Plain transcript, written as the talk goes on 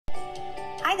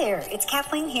Hi there, it's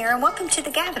Kathleen here, and welcome to The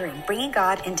Gathering, bringing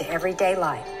God into everyday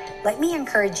life. Let me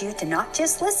encourage you to not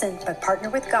just listen, but partner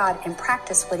with God and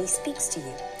practice what He speaks to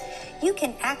you. You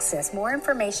can access more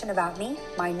information about me,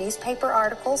 my newspaper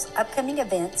articles, upcoming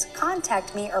events,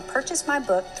 contact me, or purchase my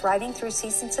book, Thriving Through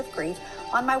Seasons of Grief,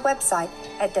 on my website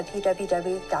at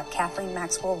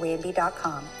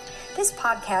www.kathleenmaxwellranby.com. This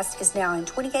podcast is now in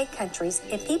 28 countries,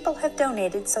 and people have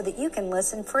donated so that you can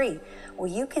listen free. Will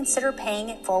you consider paying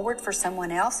it forward for someone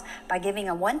else by giving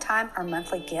a one-time or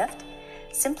monthly gift?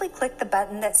 Simply click the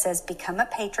button that says Become a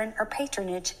Patron or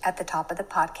Patronage at the top of the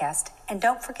podcast. And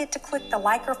don't forget to click the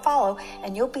like or follow,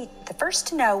 and you'll be the first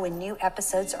to know when new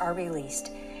episodes are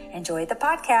released. Enjoy the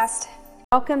podcast.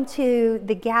 Welcome to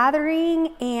The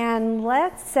Gathering, and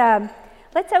let's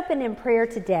open in prayer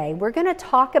today. We're going to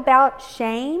talk about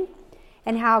shame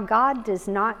and how God does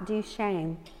not do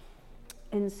shame.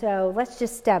 And so let's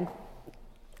just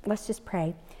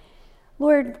pray.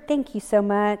 Lord, thank you so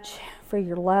much for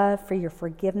your love, for your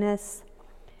forgiveness.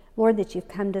 Lord, that you've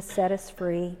come to set us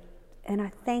free. And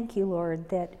I thank you, Lord,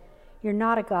 that you're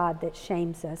not a God that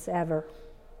shames us ever.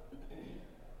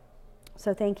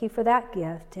 So thank you for that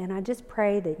gift. And I just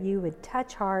pray that you would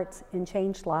touch hearts and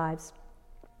change lives.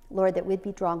 Lord, that we'd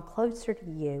be drawn closer to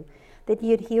you, that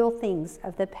you'd heal things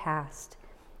of the past,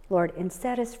 Lord, and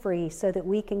set us free so that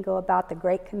we can go about the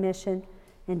Great Commission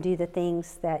and do the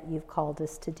things that you've called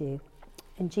us to do.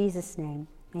 In Jesus' name,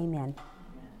 amen.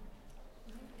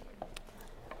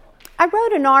 I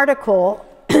wrote an article,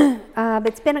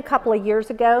 it's been a couple of years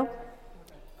ago,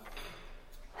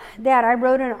 that I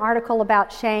wrote an article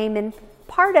about shame, and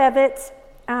part of it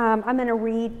I'm going to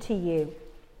read to you.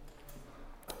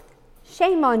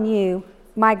 "Shame on you,"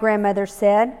 my grandmother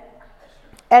said,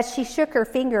 as she shook her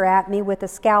finger at me with a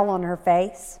scowl on her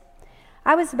face.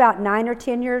 I was about 9 or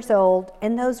 10 years old,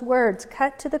 and those words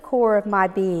cut to the core of my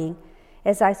being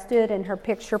as I stood in her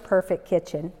picture-perfect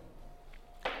kitchen.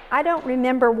 I don't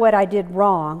remember what I did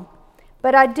wrong,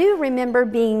 but I do remember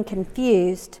being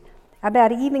confused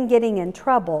about even getting in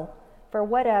trouble for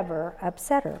whatever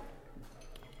upset her.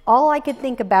 All I could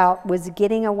think about was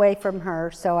getting away from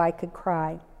her so I could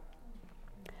cry.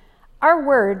 Our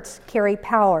words carry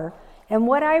power, and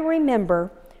what I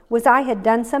remember was I had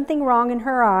done something wrong in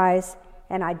her eyes,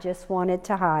 and I just wanted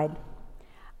to hide.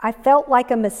 I felt like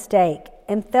a mistake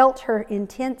and felt her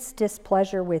intense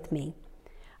displeasure with me.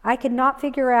 I could not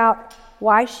figure out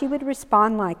why she would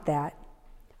respond like that.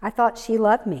 I thought she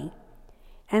loved me,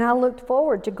 and I looked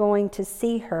forward to going to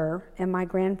see her and my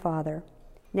grandfather.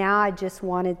 Now I just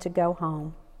wanted to go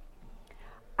home.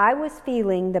 I was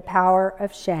feeling the power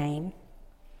of shame.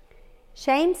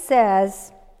 Shame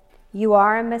says, you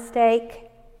are a mistake,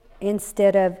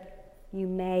 instead of you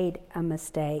made a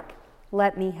mistake.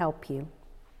 Let me help you.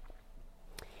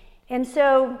 And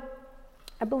so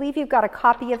I believe you've got a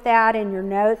copy of that in your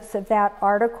notes of that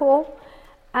article.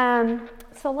 So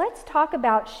let's talk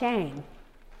about shame.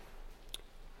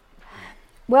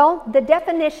 Well, the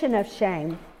definition of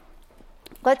shame.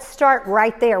 Let's start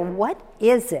right there. What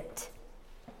is it?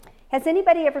 Has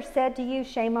anybody ever said to you,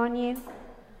 shame on you?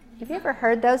 Have you ever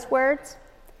heard those words?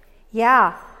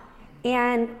 Yeah.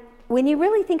 And when you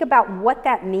really think about what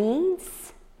that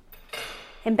means,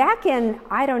 and back in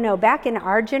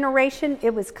our generation,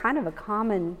 it was kind of a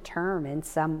common term in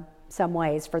some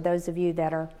ways for those of you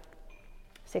that are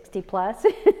 60 plus.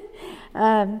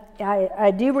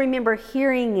 I do remember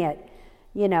hearing it,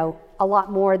 a lot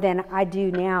more than I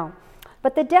do now.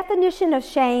 But the definition of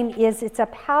shame is it's a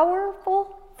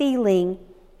powerful feeling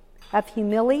of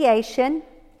humiliation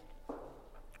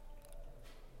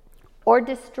or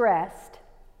distress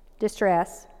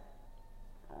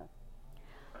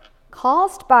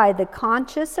caused by the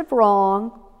conscious of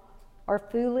wrong or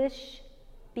foolish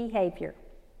behavior.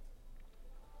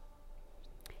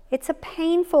 It's a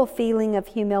painful feeling of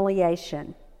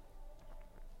humiliation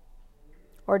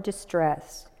or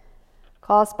distress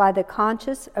caused by the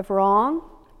conscious of wrong,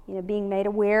 being made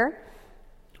aware,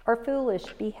 or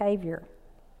foolish behavior.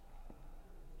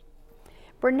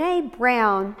 Brene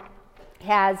Brown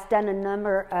has done a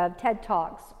number of TED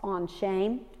Talks on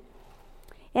shame.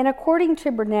 And according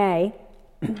to Brene,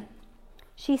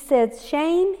 she says,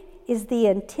 shame is the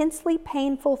intensely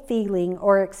painful feeling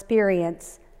or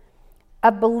experience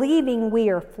of believing we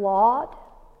are flawed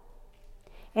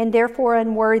and therefore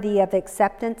unworthy of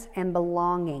acceptance and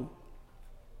belonging.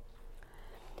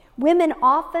 Women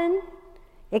often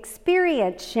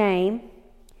experience shame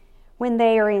when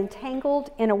they are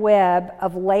entangled in a web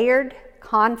of layered,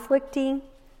 conflicting,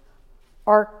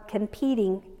 or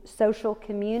competing social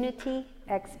community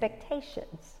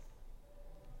expectations.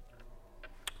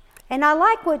 And I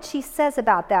like what she says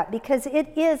about that, because it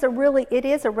is a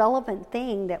relevant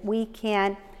thing that we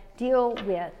can deal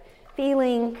with,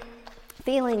 feeling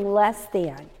less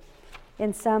than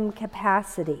in some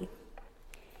capacity.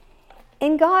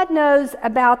 And God knows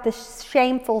about the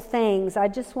shameful things. I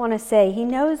just want to say, He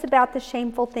knows about the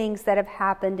shameful things that have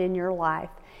happened in your life.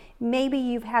 Maybe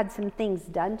you've had some things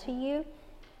done to you,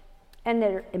 and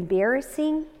they're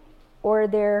embarrassing, or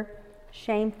they're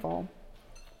shameful.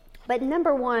 But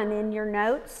number one in your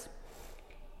notes,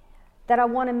 that I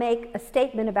want to make a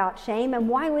statement about shame and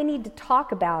why we need to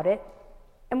talk about it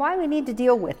and why we need to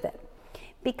deal with it.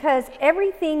 Because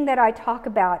everything that I talk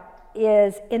about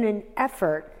is in an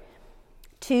effort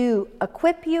to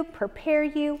equip you, prepare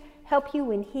you, help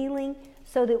you in healing,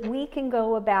 so that we can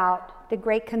go about the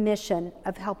Great Commission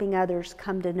of helping others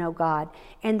come to know God.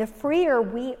 And the freer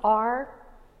we are,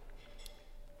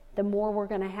 the more we're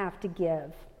going to have to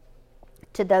give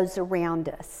to those around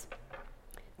us.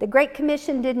 The Great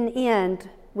Commission didn't end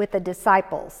with the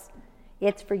disciples.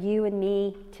 It's for you and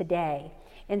me today.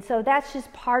 And so that's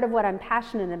just part of what I'm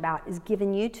passionate about, is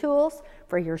giving you tools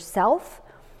for yourself,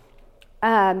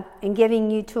 and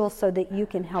giving you tools so that you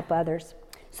can help others.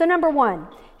 So number one,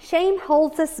 shame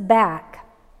holds us back.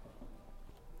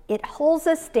 It holds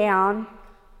us down,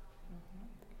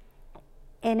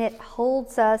 and it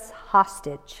holds us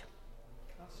hostage.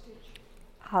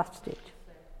 Hostage.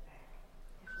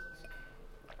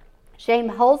 Shame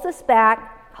holds us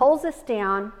back, holds us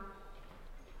down,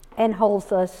 and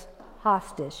holds us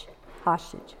hostage.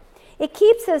 It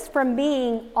keeps us from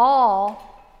being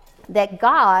all that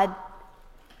God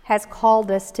has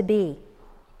called us to be.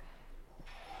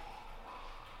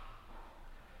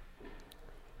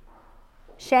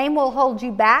 Shame will hold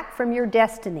you back from your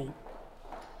destiny.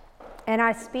 And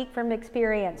I speak from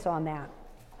experience on that.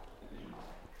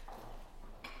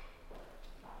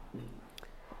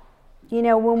 You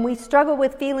know, when we struggle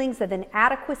with feelings of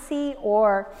inadequacy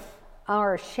or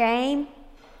shame,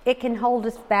 it can hold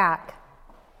us back.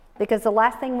 Because the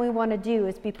last thing we want to do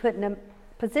is be put in a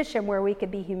position where we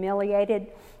could be humiliated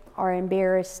or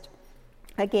embarrassed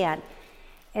again.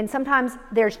 And sometimes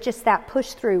there's just that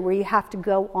push through where you have to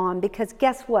go on, because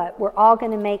guess what? We're all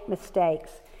going to make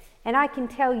mistakes. And I can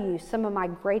tell you, some of my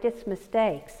greatest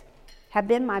mistakes have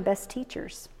been my best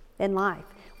teachers in life.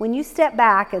 When you step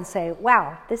back and say,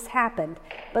 wow, this happened,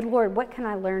 but Lord, what can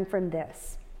I learn from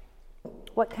this?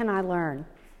 What can I learn?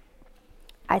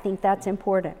 I think that's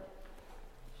important.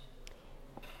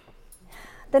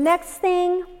 The next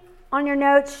thing on your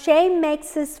notes, shame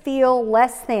makes us feel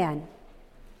less than.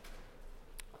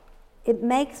 It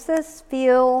makes us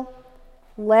feel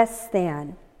less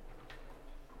than.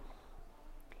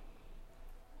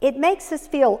 It makes us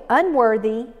feel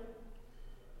unworthy,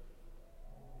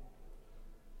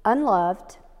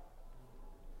 unloved,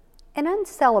 and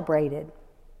uncelebrated,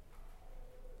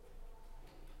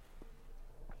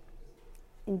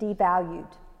 and devalued.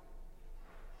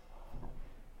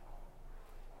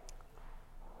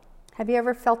 Have you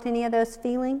ever felt any of those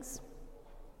feelings?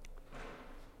 Can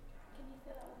you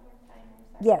say that one more time?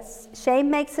 Yes. Shame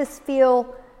makes us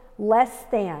feel less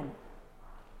than.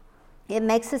 It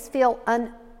makes us feel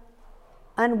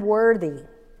unworthy,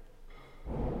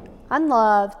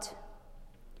 unloved,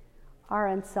 or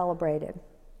uncelebrated,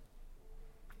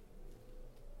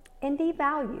 and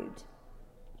devalued.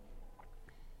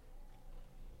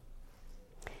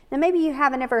 Now, maybe you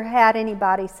haven't ever had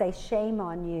anybody say shame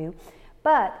on you,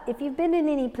 but if you've been in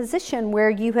any position where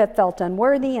you have felt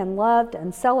unworthy, unloved,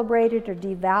 uncelebrated, or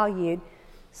devalued,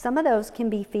 some of those can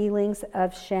be feelings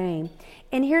of shame.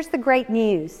 And here's the great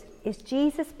news, is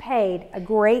Jesus paid a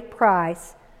great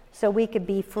price so we could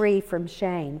be free from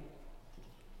shame.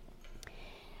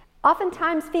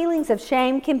 Oftentimes, feelings of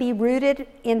shame can be rooted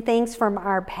in things from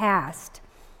our past.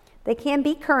 They can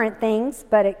be current things,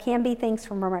 but it can be things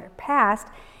from our past.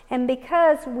 And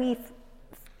because we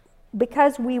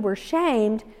were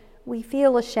shamed, we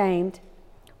feel ashamed,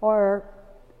 or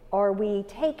we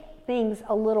take things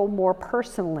a little more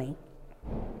personally.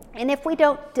 And if we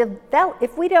don't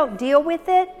deal with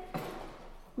it,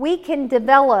 we can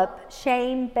develop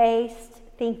shame-based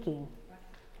thinking.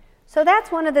 So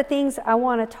that's one of the things I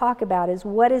want to talk about, is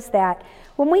what is that?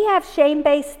 When we have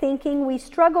shame-based thinking, we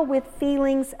struggle with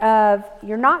feelings of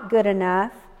you're not good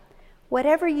enough,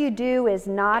 whatever you do is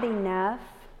not enough.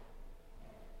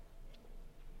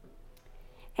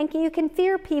 And you can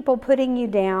fear people putting you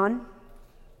down.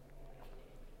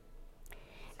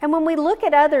 And when we look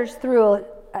at others through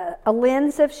a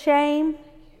lens of shame,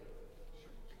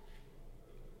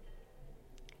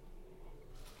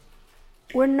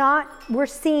 we're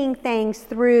seeing things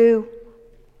through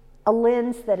a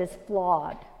lens that is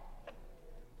flawed.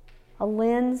 a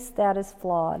lens that is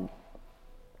flawed.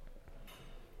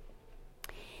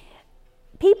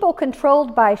 People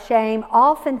controlled by shame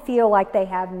often feel like they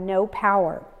have no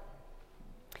power.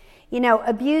 You know,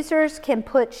 abusers can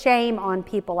put shame on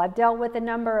people. I've dealt with a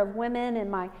number of women in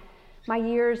my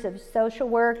years of social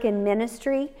work and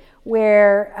ministry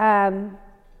where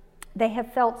they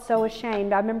have felt so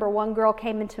ashamed. I remember one girl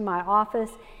came into my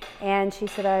office and she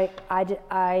said,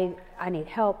 I need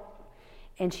help.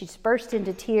 And she just burst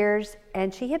into tears,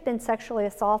 and she had been sexually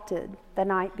assaulted the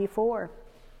night before.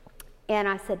 And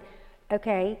I said,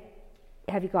 okay,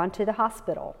 have you gone to the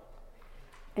hospital?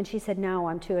 And she said, no,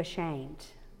 I'm too ashamed.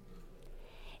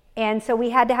 And so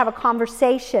we had to have a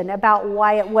conversation about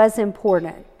why it was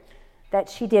important that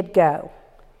she did go,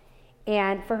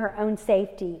 and for her own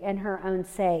safety and her own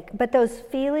sake. But those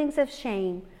feelings of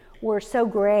shame were so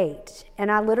great,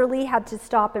 and I literally had to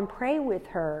stop and pray with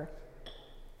her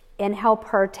and help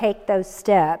her take those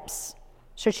steps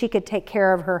so she could take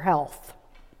care of her health.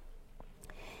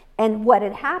 And what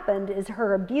had happened is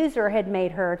her abuser had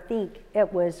made her think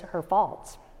it was her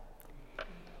fault.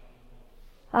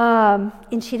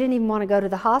 And she didn't even want to go to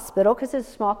the hospital because it's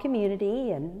a small community,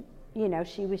 and you know,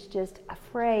 she was just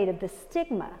afraid of the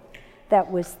stigma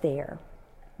that was there.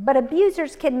 But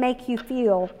abusers can make you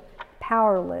feel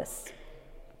powerless.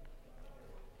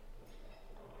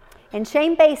 And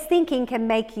shame-based thinking can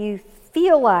make you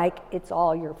feel like it's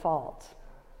all your fault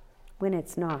when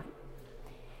it's not.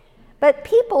 But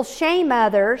people shame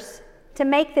others to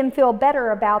make them feel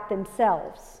better about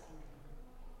themselves.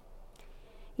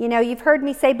 You know, you've heard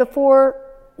me say before,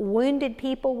 wounded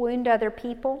people wound other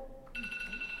people.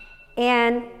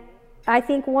 And I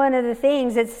think one of the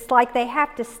things, it's like they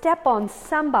have to step on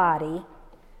somebody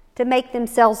to make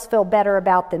themselves feel better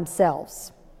about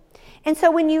themselves. And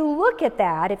so when you look at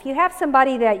that, if you have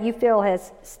somebody that you feel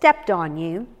has stepped on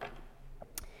you,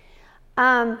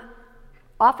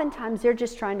 oftentimes they're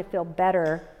just trying to feel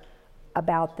better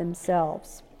about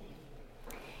themselves.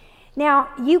 Now,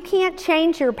 you can't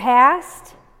change your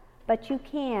past, but you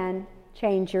can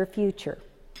change your future.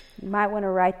 You might want to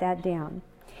write that down.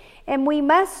 And we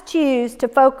must choose to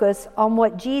focus on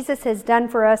what Jesus has done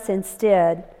for us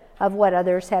instead of what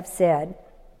others have said.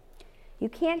 You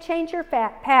can't change your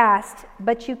past,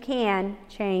 but you can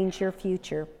change your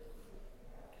future.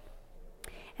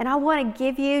 And I want to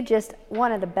give you just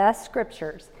one of the best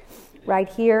scriptures right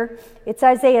here. It's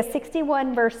Isaiah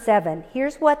 61, verse 7.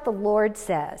 Here's what the Lord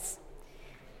says,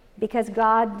 because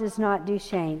God does not do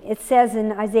shame. It says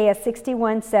in Isaiah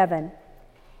 61, 7,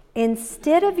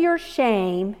 instead of your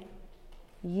shame,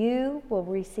 you will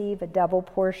receive a double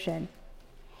portion.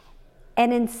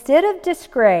 And instead of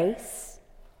disgrace,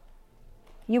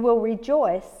 you will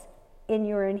rejoice in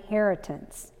your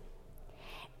inheritance.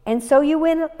 And so you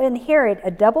will inherit a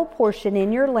double portion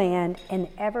in your land, and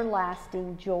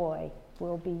everlasting joy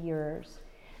will be yours.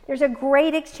 There's a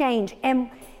great exchange.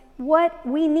 And what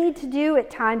we need to do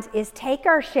at times is take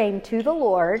our shame to the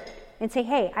Lord and say,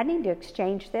 hey, I need to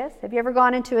exchange this. Have you ever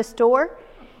gone into a store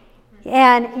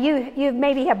and you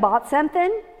maybe have bought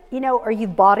something, you know, or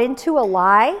you've bought into a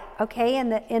lie, okay, in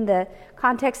the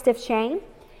context of shame?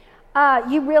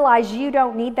 You realize you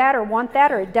don't need that or want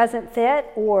that, or it doesn't fit,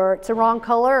 or it's the wrong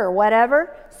color or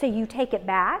whatever, so you take it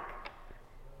back.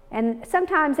 And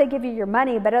sometimes they give you your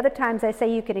money, but other times they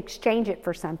say you can exchange it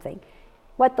for something.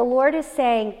 What the Lord is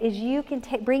saying is you can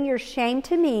bring your shame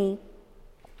to me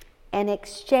and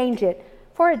exchange it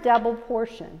for a double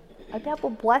portion, a double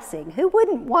blessing. Who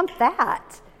wouldn't want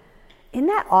that? Isn't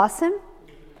that awesome?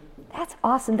 That's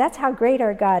awesome. That's how great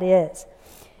our God is.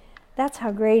 That's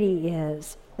how great He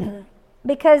is.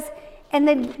 Because, and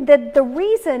the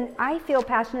reason I feel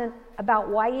passionate about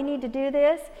why you need to do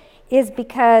this is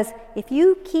because if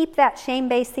you keep that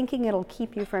shame-based thinking, it'll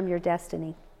keep you from your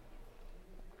destiny.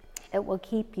 It will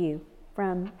keep you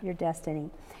from your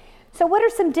destiny. So what are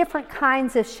some different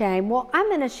kinds of shame? Well, I'm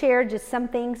going to share just some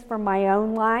things from my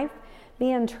own life,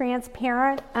 being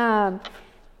transparent.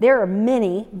 There are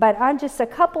many, but just a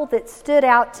couple that stood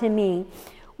out to me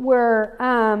were,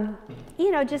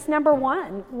 just number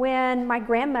one, when my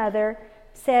grandmother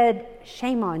said,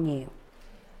 shame on you.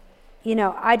 You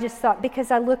know, I just thought,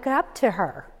 because I look up to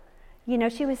her. You know,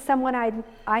 she was someone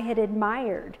I had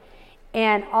admired.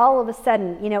 And all of a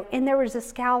sudden, you know, and there was a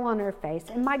scowl on her face.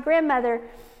 And my grandmother,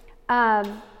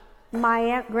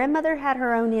 my grandmother had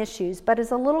her own issues, but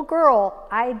as a little girl,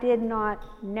 I did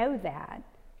not know that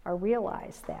or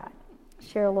realize that. I'll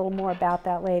share a little more about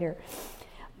that later.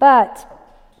 But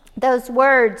those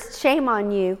words, shame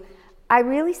on you, I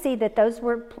really see that those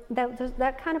were,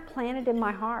 that kind of planted in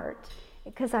my heart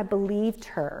because I believed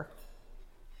her.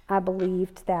 I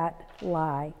believed that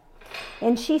lie.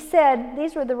 And she said,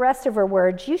 these were the rest of her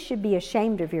words, "You should be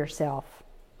ashamed of yourself."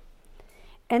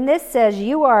 And this says,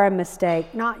 "You are a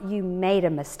mistake, not you made a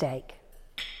mistake."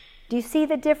 Do you see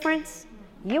the difference?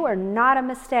 You are not a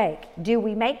mistake. Do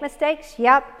we make mistakes?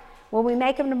 Yep. Will we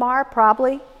make them tomorrow?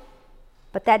 Probably.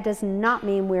 But that does not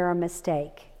mean we're a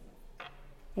mistake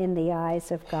in the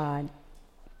eyes of God.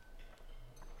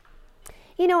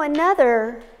 You know,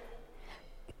 another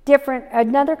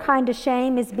kind of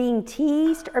shame is being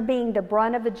teased or being the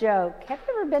brunt of a joke. Have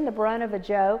you ever been the brunt of a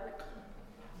joke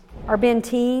or been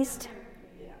teased?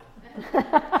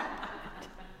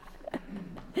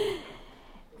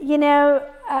 You know,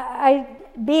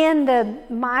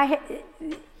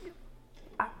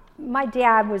 my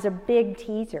dad was a big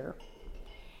teaser,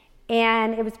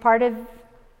 and it was part of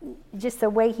just the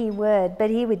way he would. But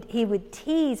he would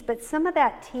tease. But some of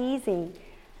that teasing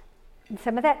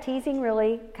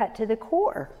really cut to the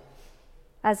core.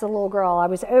 As a little girl, I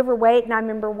was overweight, and I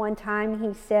remember one time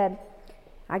he said,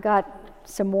 I got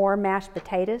some more mashed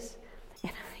potatoes,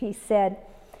 and he said,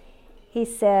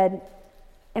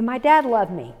 and my dad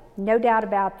loved me, no doubt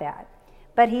about that.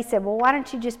 But he said, "Well, why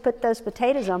don't you just put those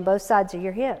potatoes on both sides of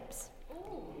your hips?"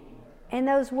 And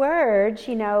those words,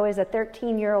 you know, as a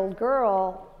 13-year-old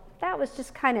girl, that was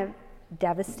just kind of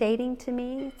devastating to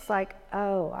me. It's like,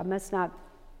 oh, I must not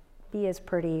be as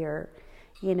pretty, or,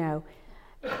 you know.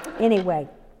 Anyway,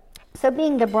 so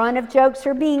being the brunt of jokes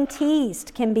or being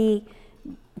teased can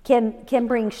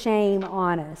bring shame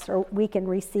on us, or we can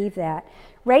receive that.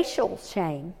 Racial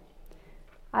shame.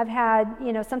 I've had,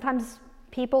 you know, sometimes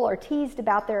people are teased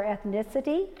about their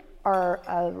ethnicity, or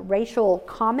a racial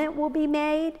comment will be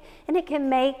made, and it can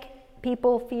make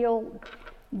people feel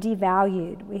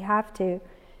devalued. We have to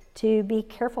be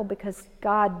careful, because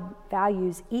God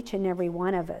values each and every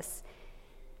one of us.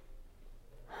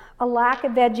 A lack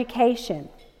of education.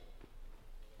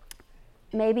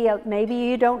 Maybe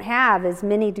you don't have as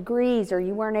many degrees, or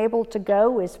you weren't able to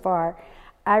go as far.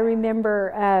 I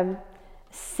remember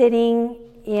sitting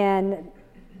in,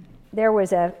 there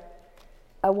was a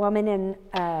woman in,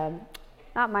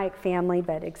 not my family,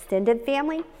 but extended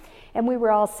family, and we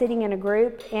were all sitting in a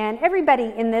group, and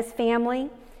everybody in this family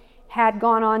had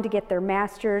gone on to get their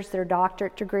master's, their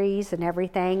doctorate degrees and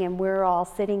everything, and we were all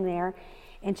sitting there,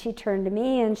 and she turned to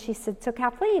me and she said, "So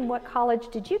Kathleen, what college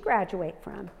did you graduate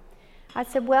from?" I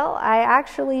said, "Well, I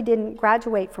actually didn't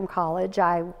graduate from college.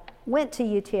 I went to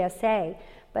UTSA,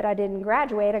 but I didn't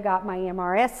graduate. I got my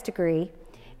MRS degree,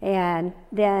 and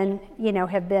then, you know,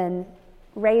 have been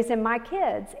raising my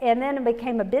kids. And then I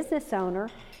became a business owner.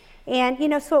 And, you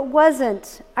know, so it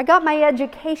wasn't, I got my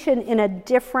education in a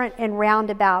different and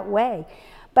roundabout way."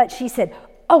 But she said,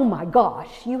 "Oh my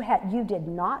gosh, you did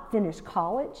not finish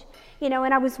college?" You know,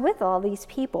 and I was with all these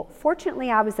people. Fortunately,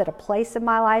 I was at a place in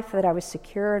my life that I was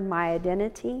secure in my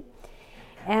identity.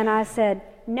 And I said,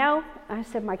 "No," I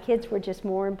said, "my kids were just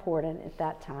more important at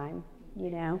that time,"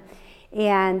 you know.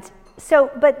 And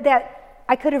so, but that,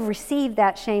 I could have received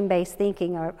that shame-based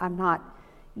thinking, I'm not,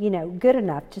 you know, good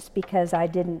enough, just because I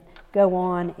didn't go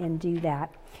on and do that.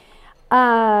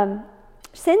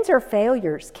 Sins or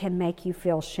failures can make you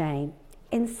feel shame.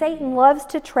 And Satan loves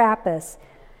to trap us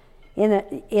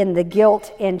in the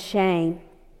guilt and shame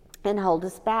and hold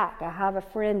us back. I have a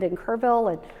friend in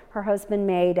Kerrville, and her husband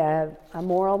made a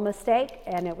moral mistake,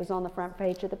 and it was on the front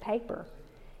page of the paper.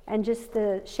 And just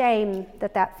the shame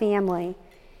that family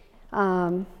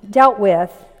dealt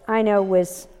with, I know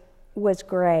was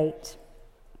great.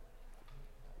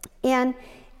 And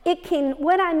it can,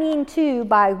 what I mean too,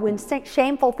 by when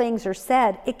shameful things are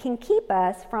said, it can keep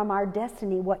us from our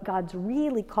destiny, what God's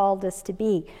really called us to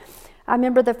be. I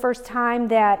remember the first time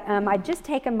that I'd just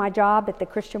taken my job at the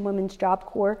Christian Women's Job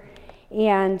Corps,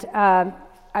 and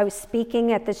I was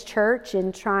speaking at this church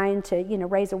and trying to, you know,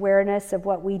 raise awareness of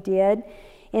what we did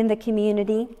in the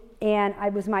community. And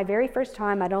it was my very first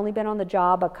time. I'd only been on the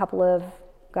job a couple of,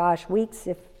 weeks,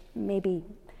 if maybe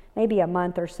a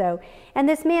month or so. And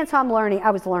this man, so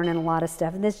I was learning a lot of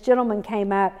stuff. And this gentleman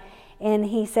came up and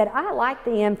he said, "I like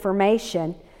the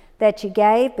information that you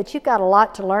gave, but you've got a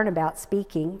lot to learn about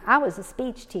speaking." I was a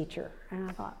speech teacher. And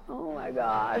I thought, oh my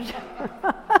gosh.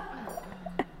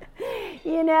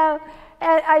 You know,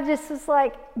 and I just was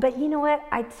like, but you know what?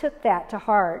 I took that to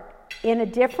heart in a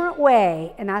different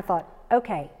way. And I thought,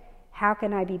 okay, how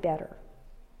can I be better?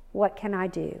 What can I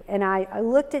do? And I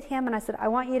looked at him and I said, "I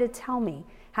want you to tell me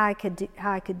how I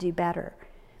could do better,"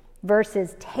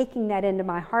 versus taking that into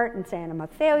my heart and saying, "I'm a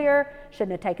failure,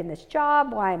 shouldn't have taken this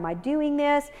job, why am I doing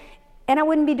this?" And I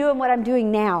wouldn't be doing what I'm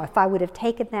doing now if I would have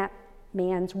taken that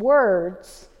man's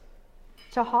words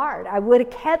to heart. I would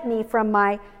have kept me from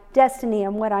my destiny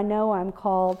and what I know I'm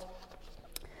called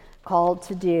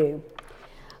to do.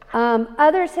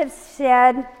 Others have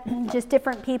said, just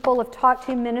different people have talked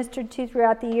to, ministered to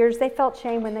throughout the years, they felt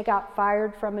shame when they got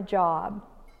fired from a job.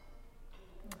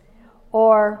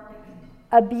 Or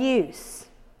abuse.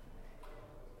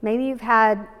 Maybe you've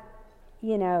had,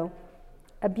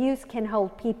 abuse can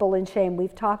hold people in shame.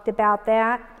 We've talked about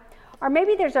that. Or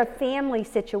maybe there's a family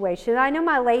situation. I know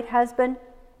my late husband,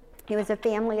 he was a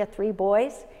family of 3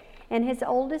 boys, and his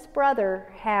oldest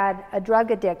brother had a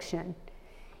drug addiction.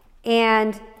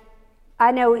 And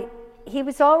I know he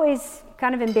was always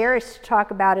kind of embarrassed to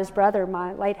talk about his brother,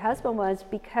 my late husband was,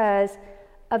 because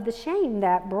of the shame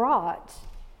that brought,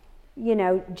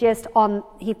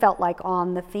 he felt like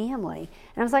on the family.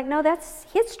 And I was like, no, that's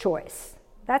his choice.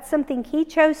 That's something he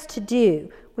chose to do,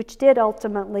 which did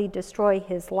ultimately destroy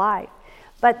his life.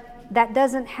 But that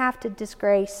doesn't have to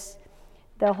disgrace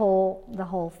the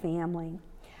whole family.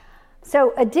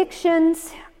 So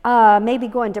addictions, maybe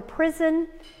going to prison.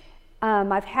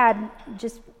 I've had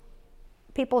just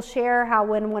people share how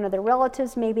when one of their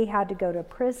relatives maybe had to go to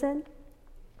prison.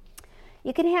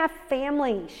 You can have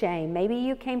family shame. Maybe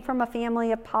you came from a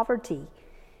family of poverty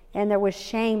and there was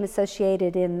shame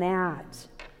associated in that.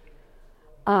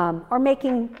 Or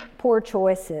making poor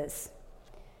choices.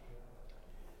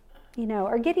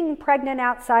 Or getting pregnant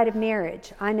outside of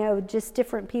marriage. I know just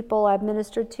different people I've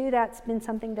ministered to, that's been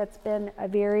something that's been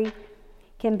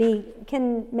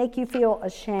can make you feel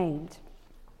ashamed.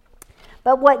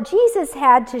 But what Jesus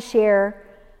had to share,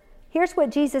 here's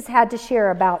what Jesus had to share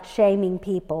about shaming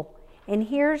people. And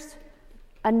here's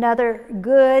another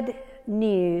good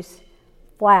news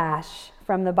flash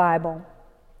from the Bible.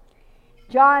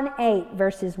 John 8,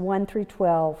 verses 1 through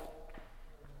 12.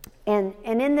 And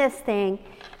in this thing,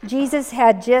 Jesus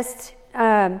had just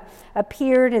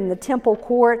appeared in the temple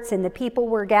courts, and the people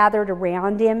were gathered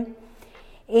around him.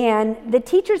 And the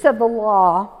teachers of the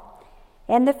law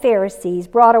and the Pharisees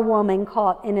brought a woman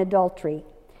caught in adultery.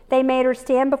 They made her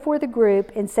stand before the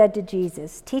group and said to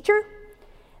Jesus, "Teacher,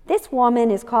 this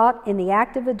woman is caught in the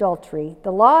act of adultery.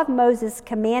 The law of Moses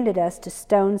commanded us to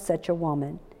stone such a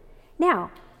woman.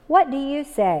 Now, what do you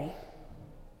say?"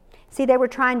 See, they were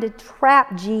trying to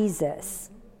trap Jesus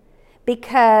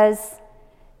because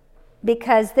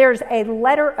there's a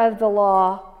letter of the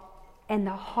law and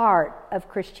the heart of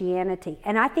Christianity.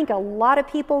 And I think a lot of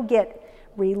people get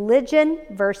religion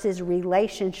versus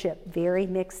relationship very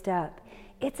mixed up.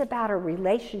 It's about a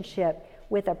relationship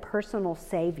with a personal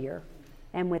Savior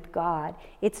and with God.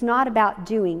 It's not about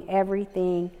doing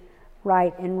everything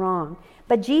right and wrong.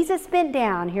 But Jesus bent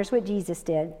down. Here's what Jesus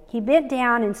did. He bent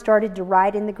down and started to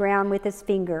write in the ground with his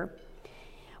finger.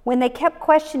 When they kept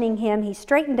questioning him, he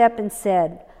straightened up and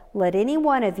said, "Let any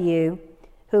one of you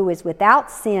who is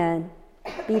without sin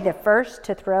be the first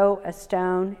to throw a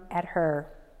stone at her."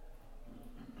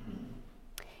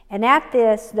 And at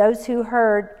this, those who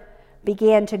heard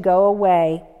began to go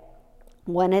away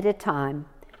one at a time,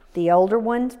 the older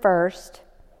ones first,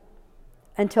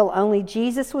 until only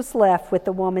Jesus was left with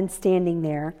the woman standing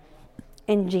there.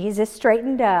 And Jesus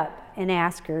straightened up and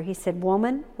asked her, he said,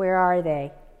 "Woman, where are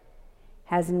they?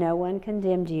 Has no one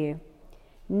condemned you?"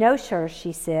 "No, sir,"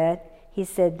 she said. He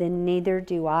said, "Then neither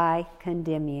do I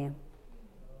condemn you."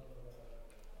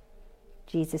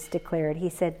 Jesus declared, he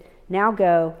said, "Now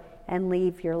go and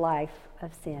leave your life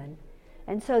of sin."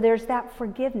 And so there's that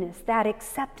forgiveness, that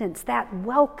acceptance, that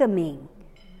welcoming.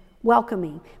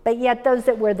 But yet those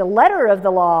that were the letter of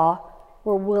the law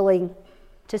were willing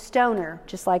to stone her,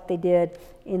 just like they did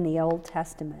in the Old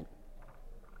Testament.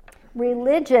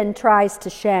 Religion tries to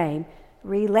shame.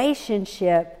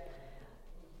 Relationship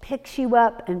picks you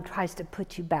up and tries to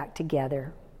put you back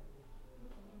together.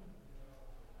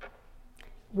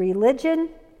 Religion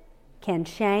can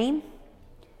shame,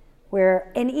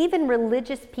 and even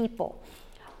religious people.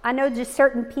 I know just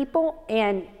certain people,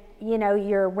 and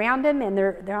you're around them and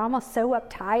they're almost so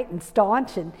uptight and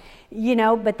staunch, and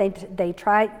but they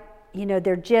try,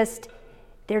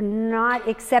 they're not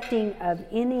accepting of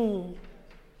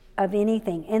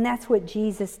anything. And that's what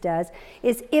Jesus does,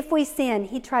 is if we sin,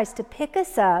 he tries to pick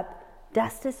us up,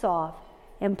 dust us off,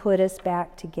 and put us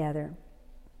back together.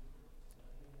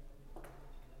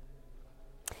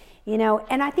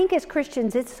 And I think as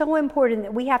Christians, it's so important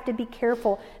that we have to be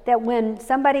careful that when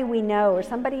somebody we know or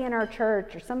somebody in our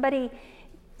church or somebody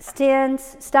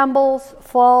sins, stumbles,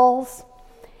 falls,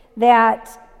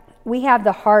 that we have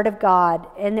the heart of God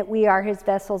and that we are his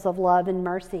vessels of love and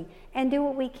mercy, and do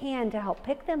what we can to help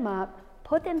pick them up,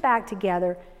 put them back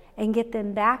together, and get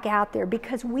them back out there,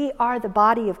 because we are the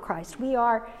body of Christ. We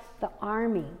are the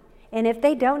army. And if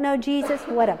they don't know Jesus,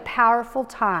 what a powerful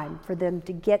time for them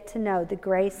to get to know the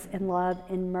grace and love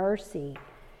and mercy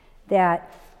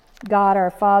that God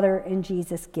our Father and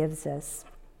Jesus gives us.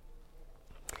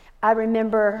 I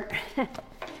remember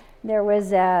there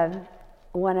was I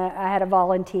had a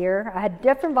volunteer. I had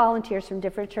different volunteers from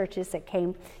different churches that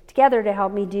came together to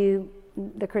help me do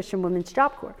the Christian Women's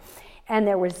Job Corps. And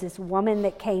there was this woman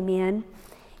that came in,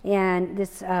 and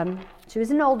she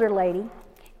was an older lady,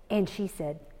 and she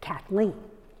said, "Kathleen,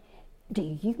 do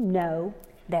you know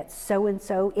that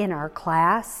so-and-so in our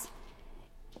class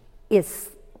is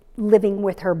living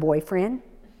with her boyfriend?"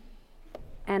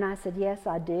 And I said, "Yes,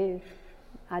 I do.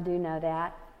 I do know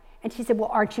that." And she said, "Well,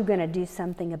 aren't you going to do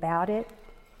something about it?"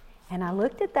 And I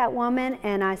looked at that woman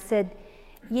and I said,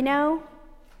 "You know,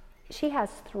 she has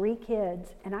 3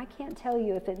 kids, and I can't tell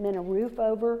you if it meant a roof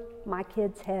over my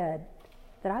kid's head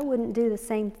that I wouldn't do the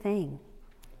same thing."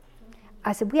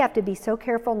 I said, "We have to be so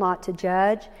careful not to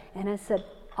judge." And I said,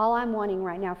 "All I'm wanting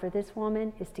right now for this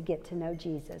woman is to get to know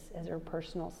Jesus as her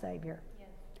personal Savior." Yes.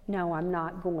 No, I'm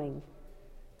not going.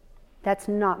 That's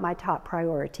not my top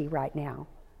priority right now.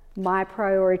 My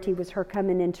priority was her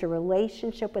coming into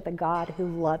relationship with a God who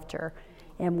loved her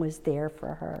and was there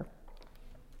for her.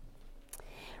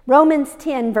 Romans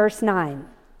 10, verse 9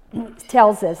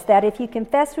 tells us that if you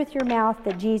confess with your mouth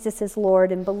that Jesus is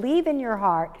Lord and believe in your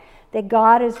heart that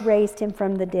God has raised him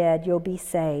from the dead, you'll be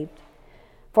saved.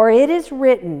 For it is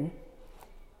written,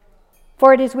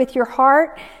 "For it is with your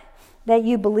heart that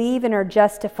you believe and are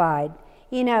justified."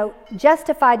 You know,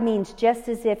 justified means just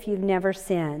as if you've never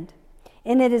sinned.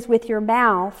 And it is with your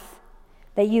mouth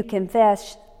that you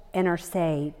confess and are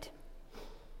saved.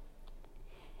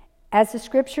 As the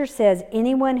scripture says,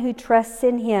 anyone who trusts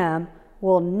in him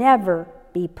will never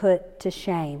be put to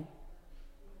shame.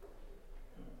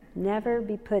 Never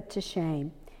be put to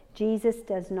shame. Jesus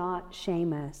does not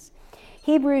shame us.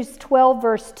 Hebrews 12,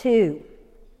 verse 2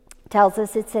 tells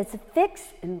us, it says,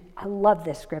 fix, and I love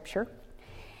this scripture,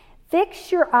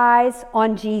 fix your eyes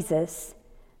on Jesus,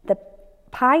 the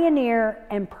pioneer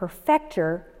and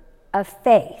perfecter of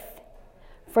faith.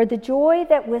 For the joy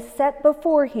that was set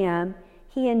before him,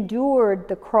 he endured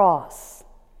the cross,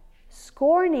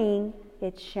 scorning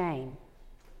its shame,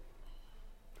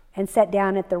 and sat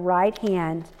down at the right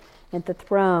hand at the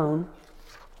throne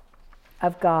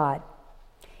of God.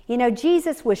 You know,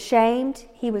 Jesus was shamed,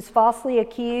 he was falsely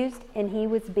accused, and he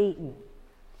was beaten.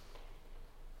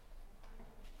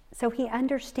 So he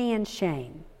understands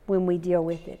shame when we deal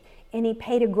with it. And he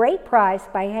paid a great price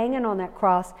by hanging on that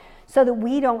cross so that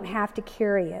we don't have to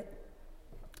carry it.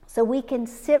 So we can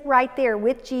sit right there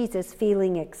with Jesus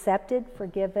feeling accepted,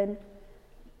 forgiven,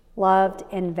 loved,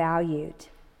 and valued.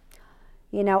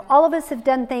 You know, all of us have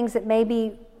done things that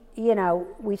maybe, you know,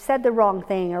 we've said the wrong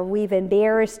thing or we've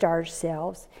embarrassed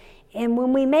ourselves. And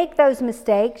when we make those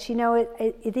mistakes, you know,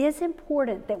 it is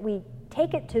important that we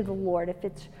take it to the Lord if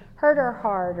it's hurt our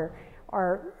heart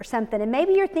or something. And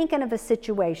maybe you're thinking of a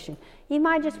situation. You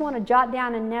might just want to jot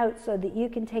down a note so that you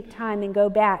can take time and go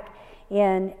back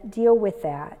and deal with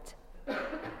that.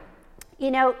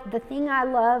 You know, the thing I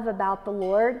love about the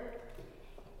Lord,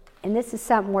 and this is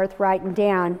something worth writing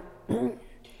down,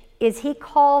 is he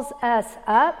calls us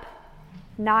up,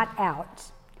 not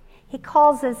out. He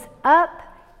calls us up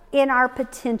in our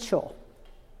potential,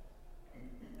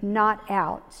 not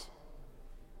out.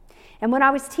 And when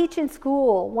I was teaching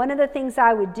school, one of the things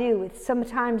I would do with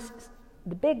sometimes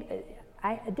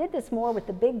I did this more with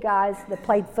the big guys that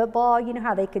played football. You know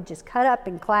how they could just cut up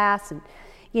in class and,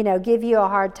 you know, give you a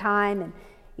hard time. And,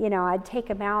 you know, I'd take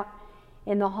them out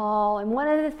in the hall. And one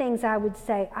of the things I would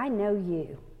say, I know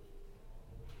you.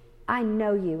 I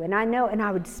know you. And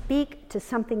I would speak to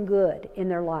something good in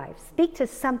their life. Speak to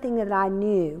something that I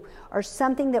knew or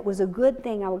something that was a good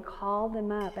thing. I would call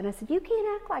them up. And I said, you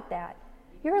can't act like that.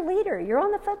 You're a leader. You're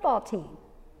on the football team.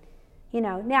 You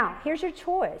know, now, here's your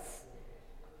choice.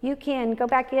 You can go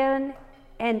back in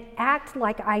and act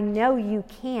like I know you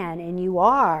can and you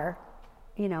are,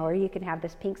 you know, or you can have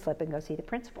this pink slip and go see the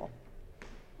principal.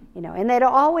 You know, and they'd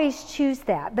always choose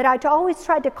that. But I always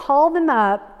tried to call them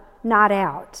up, not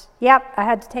out. Yep, I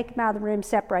had to take them out of the room,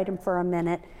 separate them for a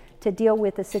minute to deal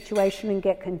with the situation and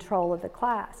get control of the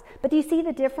class. But do you see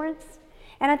the difference?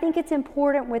 And I think it's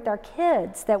important with our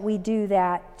kids that we do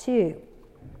that too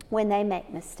when they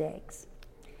make mistakes.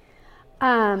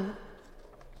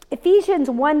 Ephesians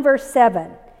 1 verse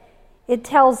 7, it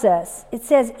tells us, it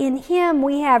says, in him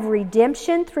we have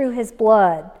redemption through his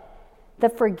blood, the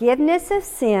forgiveness of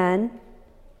sin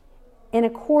in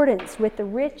accordance with the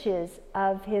riches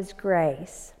of his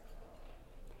grace.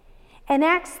 In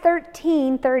Acts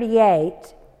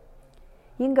 13:38,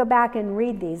 You can go back and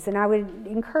read these, and I would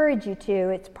encourage you to.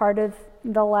 It's part of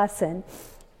the lesson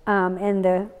and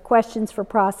the questions for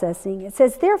processing. It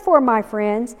says, therefore, my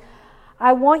friends,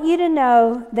 I want you to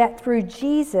know that through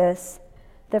Jesus,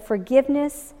 the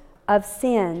forgiveness of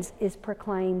sins is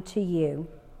proclaimed to you.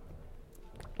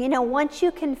 You know, once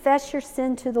you confess your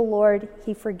sin to the Lord,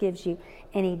 He forgives you,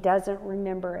 and He doesn't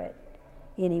remember it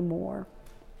anymore.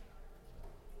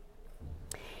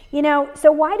 You know,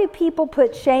 so why do people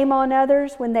put shame on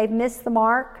others when they've missed the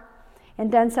mark and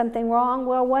done something wrong?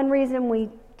 Well, one reason we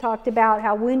talked about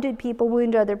how wounded people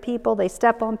wound other people. They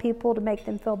step on people to make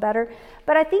them feel better.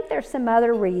 But I think there's some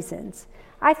other reasons.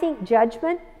 I think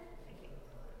judgment,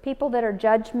 people that are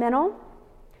judgmental,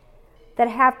 that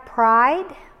have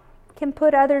pride, can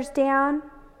put others down.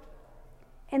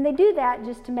 And they do that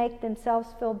just to make themselves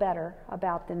feel better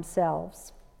about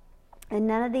themselves. And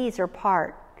none of these are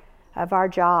part of our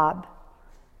job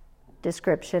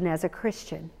description as a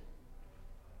Christian.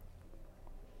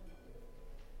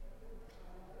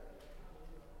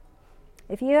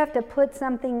 If you have to put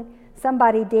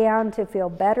somebody down to feel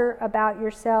better about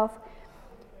yourself,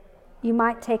 you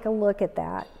might take a look at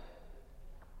that.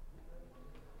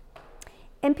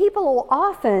 And people will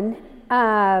often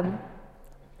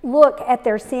look at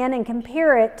their sin and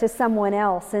compare it to someone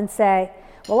else and say,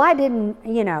 well, I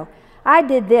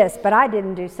did this, but I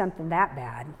didn't do something that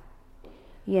bad.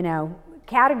 You know,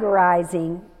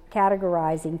 categorizing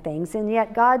things. And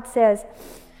yet God says,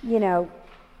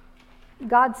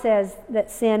 that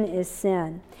sin is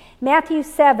sin. Matthew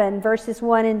 7, verses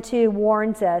 1 and 2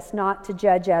 warns us not to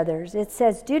judge others. It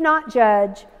says, do not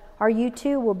judge, or you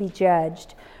too will be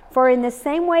judged. For in the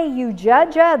same way you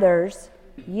judge others,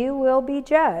 you will be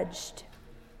judged.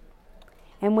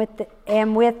 And with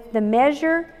the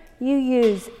measure you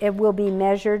use, it will be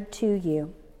measured to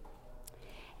you.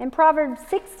 And Proverbs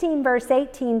 16, verse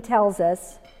 18 tells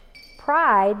us,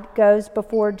 pride goes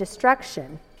before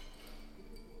destruction,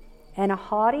 and a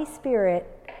haughty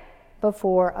spirit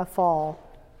before a fall.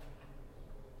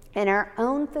 And our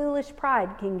own foolish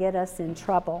pride can get us in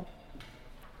trouble.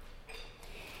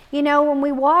 You know, when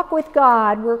we walk with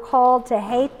God, we're called to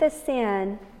hate the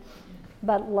sin,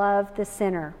 but love the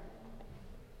sinner.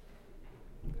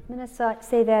 I'm going to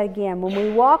say that again. When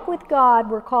we walk with God,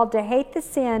 we're called to hate the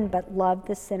sin, but love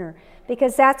the sinner.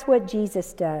 Because that's what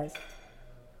Jesus does.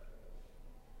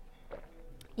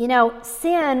 You know,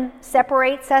 sin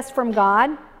separates us from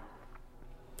God.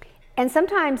 And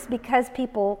sometimes because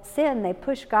people sin, they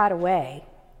push God away.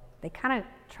 They kind of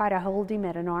try to hold Him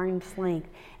at an arm's length.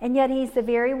 And yet He's the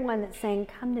very one that's saying,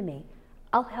 come to me.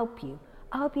 I'll help you.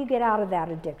 I'll help you get out of that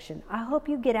addiction. I'll help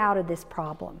you get out of this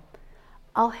problem.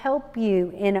 I'll help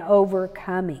you in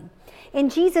overcoming. And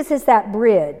Jesus is that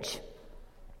bridge.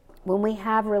 When we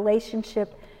have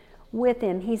relationship with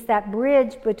Him, He's that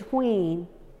bridge between,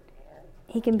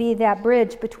 He can be that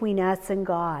bridge between us and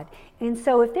God. And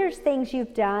so if there's things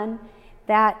you've done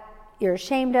that you're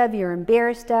ashamed of, you're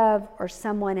embarrassed of, or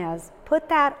someone has put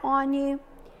that on you,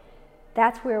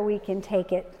 that's where we can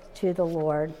take it to the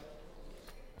Lord.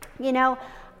 You know,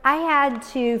 I had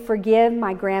to forgive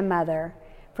my grandmother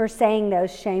for saying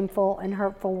those shameful and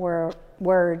hurtful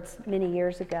words many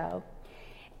years ago.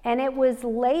 And it was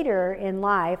later in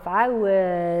life, I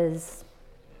was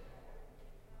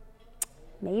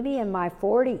maybe in my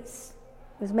 40s.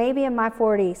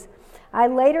 I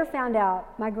later found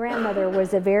out my grandmother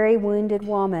was a very wounded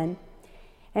woman.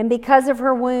 And because of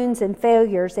her wounds and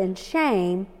failures and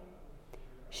shame,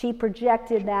 she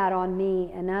projected that on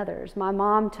me and others. My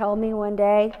mom told me one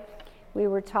day, we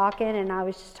were talking, and I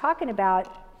was just talking about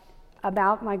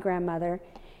my grandmother.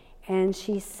 And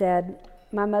she said,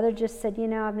 my mother just said,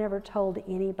 I've never told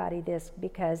anybody this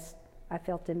because I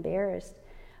felt embarrassed.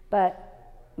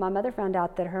 But my mother found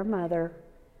out that her mother,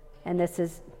 and this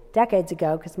is decades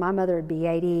ago, because my mother would be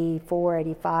 84,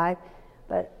 85,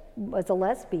 but was a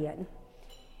lesbian.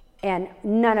 And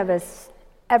none of us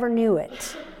ever knew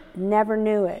it, never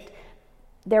knew it.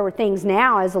 There were things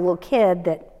now as a little kid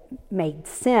that made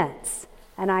sense,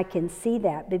 and I can see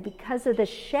that. But because of the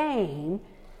shame,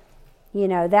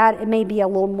 that it may be a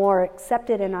little more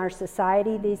accepted in our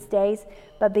society these days,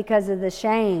 but because of the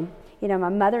shame, my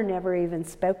mother never even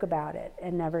spoke about it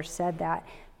and never said that.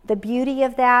 The beauty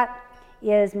of that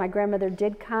is my grandmother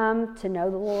did come to know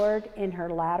the Lord in her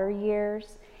latter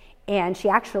years, and she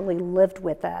actually lived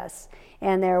with us.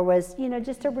 And there was,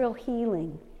 just a real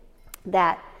healing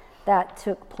that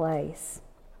took place.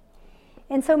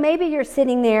 And so maybe you're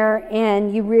sitting there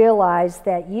and you realize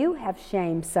that you have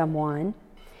shamed someone.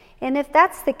 And if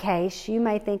that's the case, you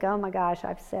may think, oh my gosh,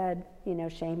 I've said,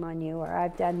 shame on you, or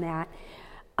I've done that.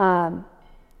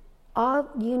 all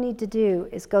you need to do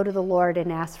is go to the Lord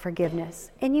and ask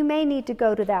forgiveness. And you may need to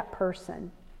go to that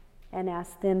person and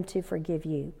ask them to forgive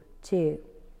you too.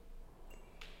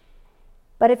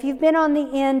 But if you've been on the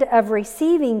end of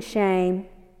receiving shame,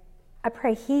 I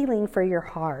pray healing for your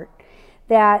heart,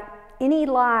 that any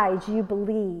lies you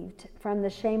believed from the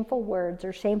shameful words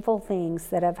or shameful things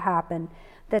that have happened,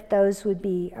 that those would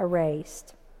be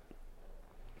erased.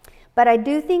 But I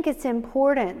do think it's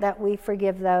important that we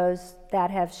forgive those that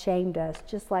have shamed us,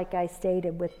 just like I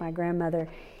stated with my grandmother.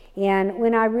 And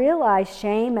when I realized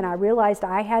shame, and I realized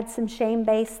I had some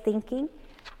shame-based thinking,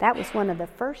 that was one of the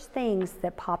first things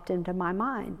that popped into my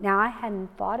mind. Now, I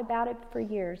hadn't thought about it for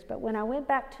years, but when I went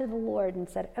back to the Lord and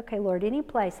said, okay, Lord, any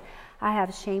place I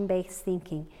have shame-based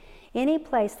thinking, any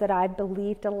place that I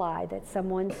believed a lie that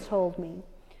someone's told me,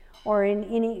 or in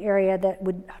any area that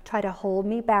would try to hold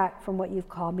me back from what you've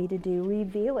called me to do,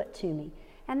 reveal it to me.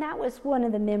 And that was one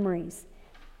of the memories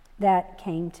that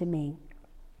came to me.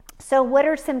 So what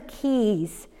are some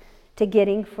keys to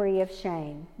getting free of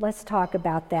shame? Let's talk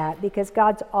about that, because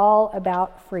God's all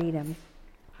about freedom.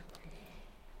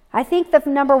 I think the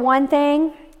number one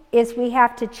thing is we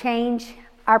have to change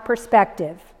our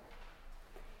perspective.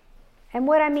 And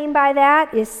what I mean by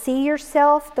that is see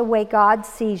yourself the way God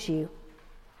sees you.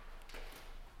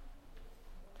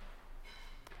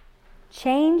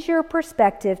 Change your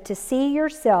perspective to see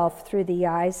yourself through the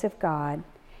eyes of God.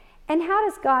 And how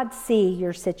does God see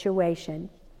your situation?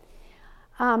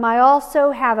 I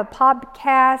also have a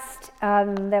podcast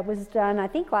that was done, I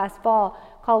think last fall,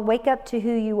 called Wake Up to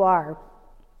Who You Are,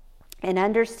 and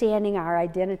understanding our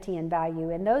identity and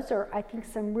value. And those are, I think,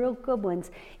 some real good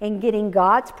ones in getting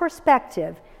God's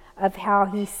perspective of how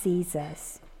He sees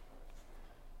us.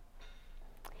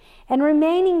 And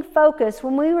remaining focused,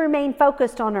 when we remain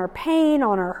focused on our pain,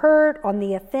 on our hurt, on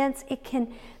the offense, it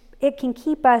can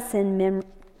keep us in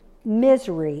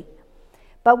misery.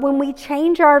 But when we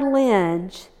change our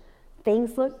lens,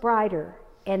 things look brighter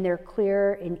and they're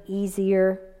clearer and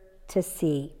easier to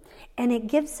see. And it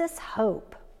gives us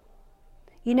hope.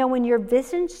 You know, when your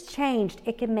vision's changed,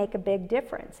 it can make a big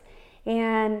difference.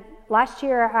 And last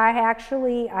year I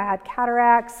had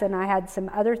cataracts and I had some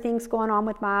other things going on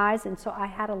with my eyes, and so I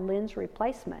had a lens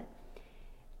replacement.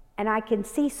 And I can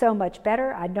see so much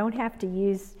better. I don't have to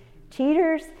use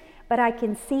cheaters, but I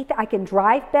can see, I can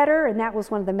drive better, and that was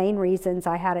one of the main reasons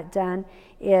I had it done,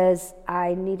 is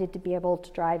I needed to be able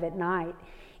to drive at night,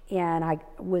 and I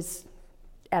was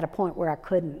at a point where I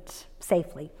couldn't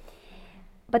safely.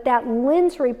 But that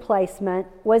lens replacement,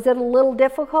 was it a little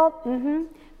difficult? Mm-hmm.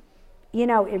 You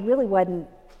know, it really wasn't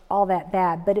all that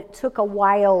bad, but it took a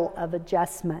while of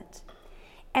adjustment.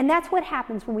 And that's what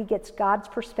happens when we get God's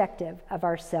perspective of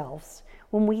ourselves,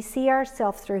 when we see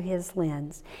ourselves through His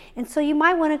lens. And so you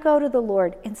might want to go to the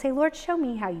Lord and say, Lord, show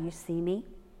me how you see me.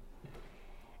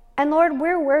 And Lord,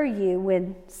 where were you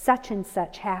when such and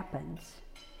such happened?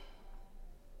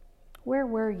 Where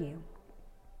were you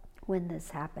when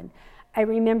this happened? I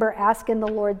remember asking the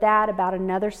Lord that about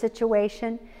another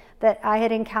situation that I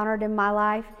had encountered in my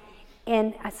life.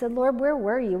 And I said, Lord, where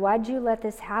were you? Why'd you let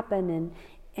this happen?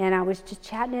 And I was just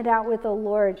chatting it out with the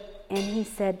Lord. And He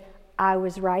said, I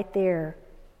was right there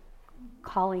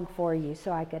calling for you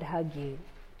so I could hug you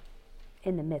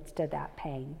in the midst of that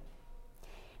pain.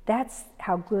 That's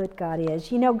how good God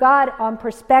is. You know, God, on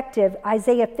perspective,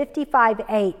 Isaiah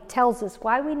 55:8 tells us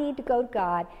why we need to go to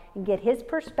God and get His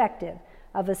perspective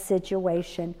of a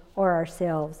situation or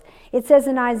ourselves. It says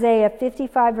in Isaiah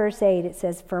 55 verse 8, it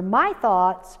says, for my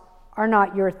thoughts are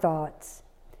not your thoughts,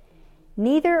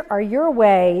 neither are your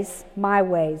ways my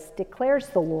ways, declares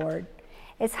the Lord.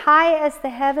 As high as the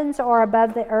heavens are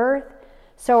above the earth,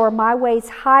 so are my ways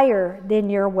higher than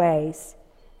your ways,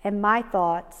 and my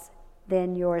thoughts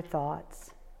than your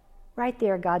thoughts. Right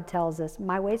there, God tells us,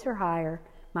 my ways are higher,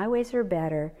 my ways are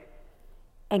better.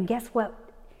 And guess what?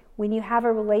 When you have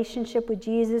a relationship with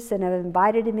Jesus and have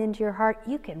invited Him into your heart,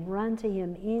 you can run to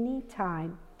Him any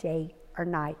time, day or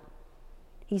night.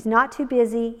 He's not too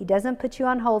busy. He doesn't put you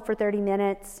on hold for 30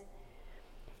 minutes.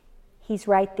 He's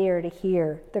right there to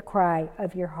hear the cry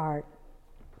of your heart.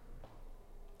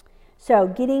 So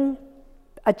getting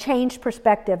a changed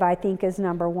perspective, I think, is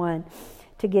number one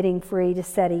to getting free,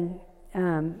 to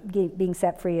being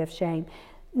set free of shame.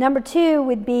 Number two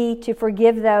would be to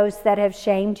forgive those that have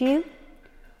shamed you,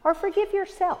 or forgive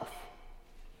yourself.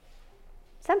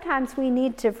 Sometimes we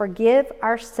need to forgive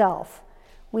ourselves.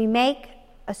 We make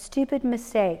a stupid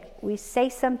mistake. We say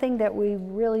something that we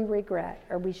really regret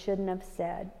or we shouldn't have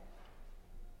said.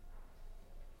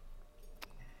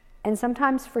 And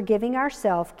sometimes forgiving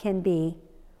ourselves can be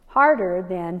harder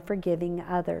than forgiving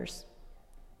others.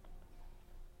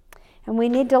 And we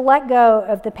need to let go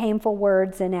of the painful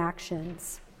words and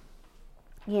actions.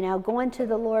 Going to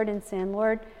the Lord and saying,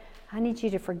 Lord, I need you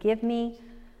to forgive me,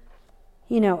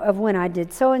 of when I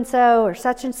did so-and-so or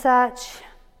such and such.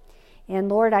 And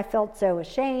Lord, I felt so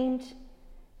ashamed.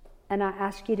 And I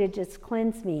ask you to just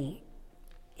cleanse me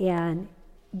and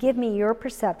give me your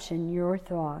perception, your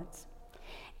thoughts.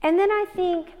 And then I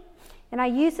think, and I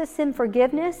use this in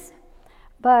forgiveness,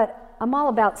 but I'm all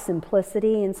about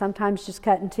simplicity and sometimes just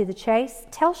cutting to the chase.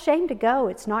 Tell shame to go.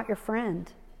 It's not your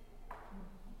friend.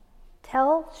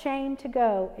 Tell shame to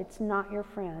go. It's not your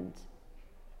friend.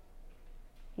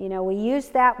 We use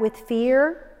that with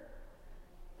fear.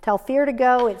 Tell fear to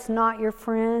go. It's not your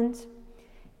friend.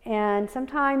 And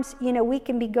sometimes, we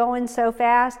can be going so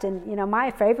fast. And, my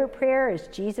favorite prayer is,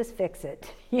 Jesus, fix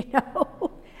it. You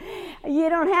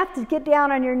don't have to get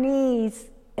down on your knees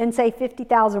and say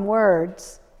 50,000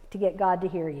 words to get God to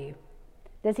hear you.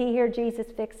 Does he hear Jesus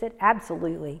fix it?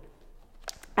 Absolutely.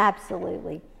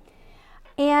 Absolutely.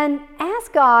 And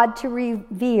ask God to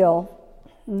reveal,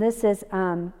 and this is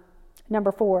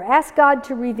number 4, ask God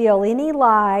to reveal any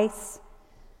lies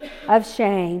of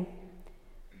shame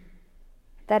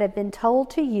that have been told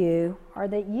to you or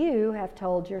that you have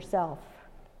told yourself.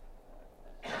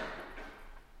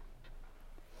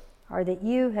 Or that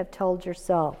you have told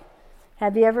yourself.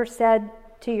 Have you ever said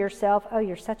to yourself, oh,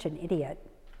 you're such an idiot?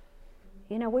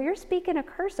 Well, you're speaking a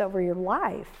curse over your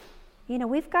life.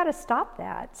 We've got to stop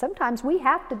that. Sometimes we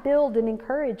have to build and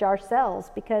encourage ourselves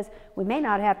because we may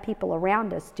not have people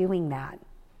around us doing that.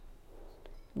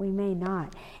 We may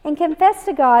not. And confess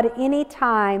to God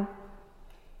anytime.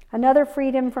 Another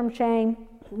freedom from shame,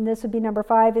 and this would be number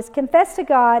 5, is confess to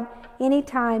God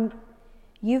anytime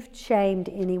you've shamed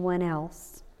anyone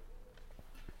else.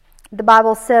 The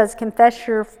Bible says, confess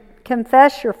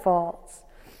your faults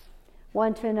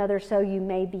one to another so you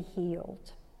may be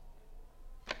healed.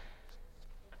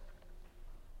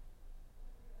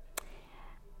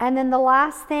 And then the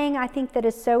last thing I think that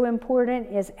is so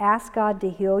important is ask God to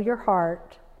heal your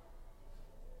heart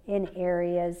in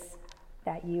areas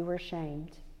that you were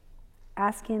shamed.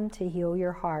 Ask him to heal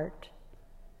your heart.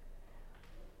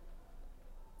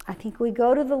 I think we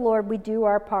go to the Lord, we do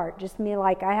our part. Just me,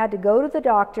 like I had to go to the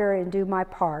doctor and do my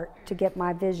part to get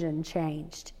my vision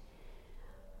changed.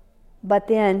 But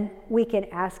then we can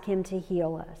ask him to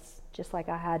heal us, just like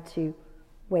I had to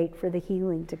wait for the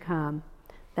healing to come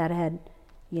that had,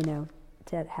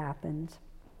 that happened.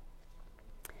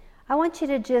 I want you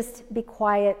to just be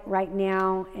quiet right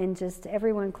now and just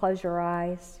everyone close your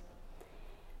eyes.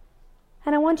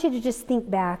 And I want you to just think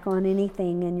back on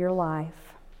anything in your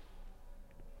life.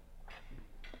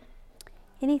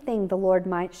 Anything the Lord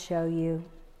might show you.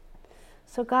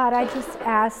 So God, I just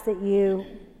ask that you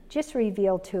just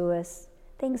reveal to us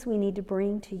things we need to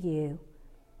bring to you.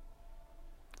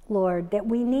 Lord, that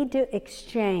we need to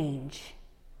exchange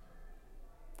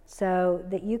so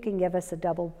that you can give us a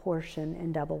double portion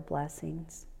and double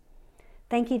blessings.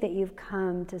 Thank you that you've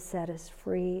come to set us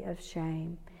free of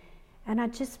shame. And I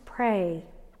just pray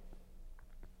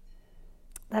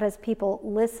that as people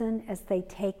listen, as they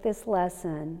take this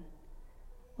lesson,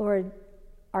 Lord,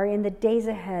 are in the days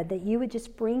ahead, that you would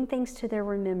just bring things to their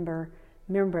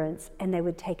remembrance and they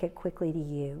would take it quickly to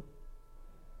you.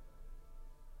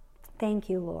 Thank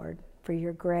you, Lord, for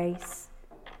your grace,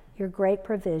 your great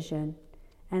provision,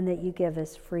 and that you give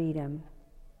us freedom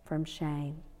from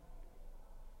shame.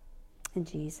 In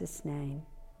Jesus' name,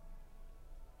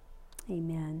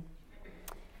 amen.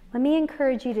 Let me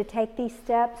encourage you to take these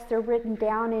steps. They're written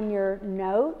down in your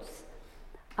notes.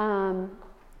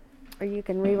 Or you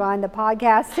can rewind the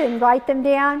podcast and write them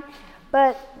down.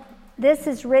 But this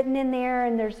is written in there,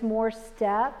 and there's more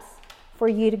steps for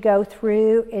you to go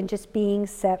through in just being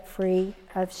set free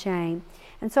of shame.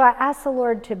 And so I ask the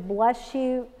Lord to bless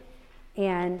you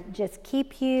and just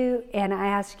keep you, and I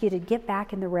ask you to get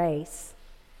back in the race.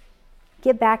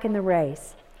 Get back in the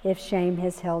race if shame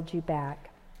has held you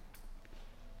back.